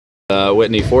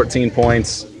Whitney, 14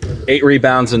 points, 8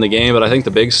 rebounds in the game, but I think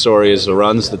the big story is the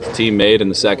runs that the team made in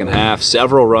the second half.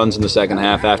 Several runs in the second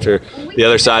half after the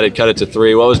other side had cut it to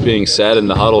 3. What was being said in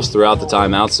the huddles throughout the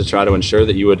timeouts to try to ensure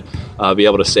that you would be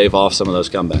able to save off some of those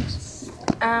comebacks?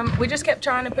 We just kept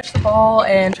trying to push the ball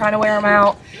and trying to wear them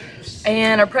out.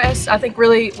 And our press, I think,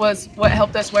 really was what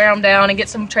helped us wear them down and get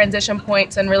some transition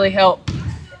points and really help,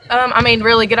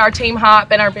 really get our team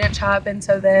hype and our bench hype. And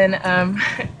so then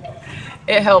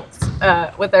it helped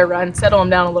with their run, settle them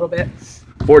down a little bit.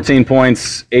 14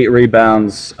 points, 8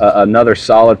 rebounds, another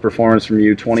solid performance from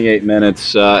you, 28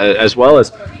 minutes, as well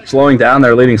as slowing down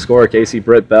their leading scorer, Casey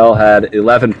Britt Bell, had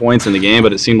 11 points in the game,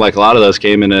 but it seemed like a lot of those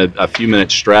came in a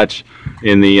few-minute stretch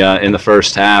in the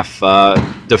first half.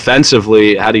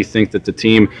 Defensively, how do you think that the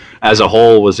team as a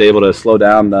whole was able to slow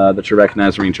down the Trevecca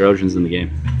Nazerene Trojans in the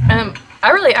game?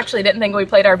 I really actually didn't think we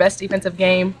played our best defensive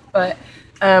game, but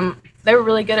they were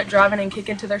really good at driving and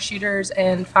kicking to their shooters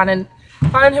and finding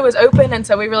who was open, and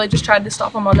so we really just tried to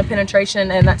stop them on the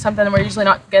penetration, and that's something we're usually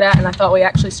not good at, and I thought we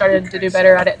actually started to do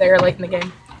better at it there late in the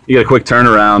game. You get a quick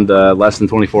turnaround. Less than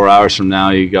 24 hours from now,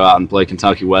 you go out and play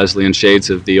Kentucky Wesleyan. Shades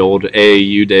of the old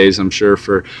AAU days, I'm sure,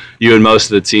 for you and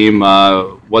most of the team.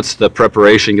 What's the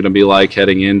preparation going to be like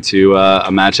heading into a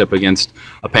matchup against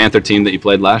a Panther team that you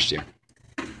played last year?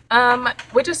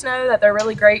 We just know that they're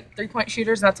really great three-point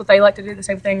shooters, and that's what they like to do. The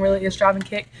same thing really is drive and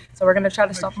kick. So we're going to try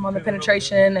to stop them on the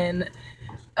penetration and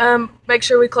make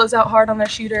sure we close out hard on their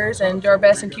shooters and do our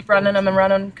best and keep running them and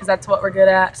running because that's what we're good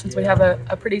at since we have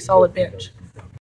a pretty solid bench.